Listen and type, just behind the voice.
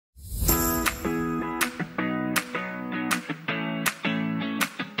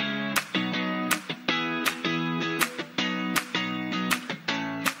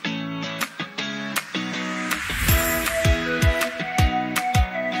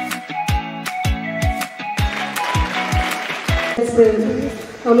us pray.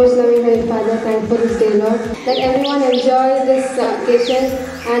 Our most loving Heavenly Father, thank for this day, Lord. Let everyone enjoy this occasion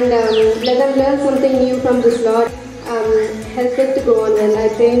and let them learn something new from this, Lord. Help it to go on well. I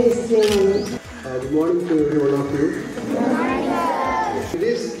pray in Jesus' name, amen. Good morning to every one of you. It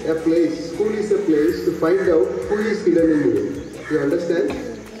is a place, school is a place to find out who is hidden in you. You understand?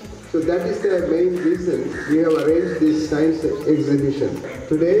 So that is the main reason we have arranged this science exhibition.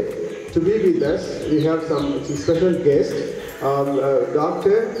 Today, to be with us, we have some special guest,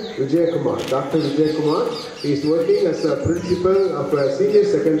 Dr. Vijay Kumar. Dr. Vijay Kumar is working as a principal of a senior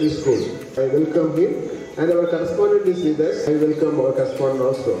secondary school. I welcome him, and our correspondent is with us. I welcome our correspondent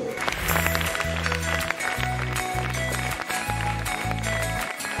also.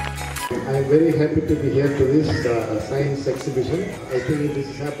 I am very happy to be here to this science exhibition. I think this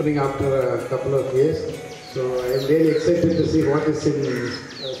is happening after a couple of years. So I am really excited to see what is in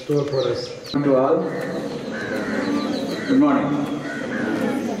store for us. To all, good morning.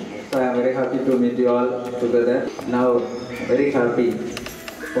 So I am very happy to meet you all together. Now, very happy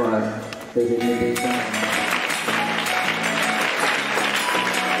for this invitation.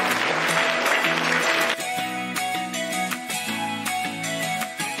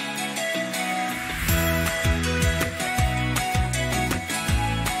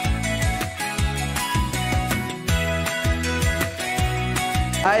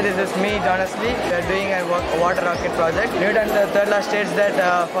 Hi, this is me, Jonas Lee. We are doing a water rocket project. Newton, the third law states that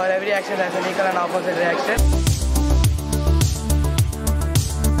for every action there is an equal and opposite reaction.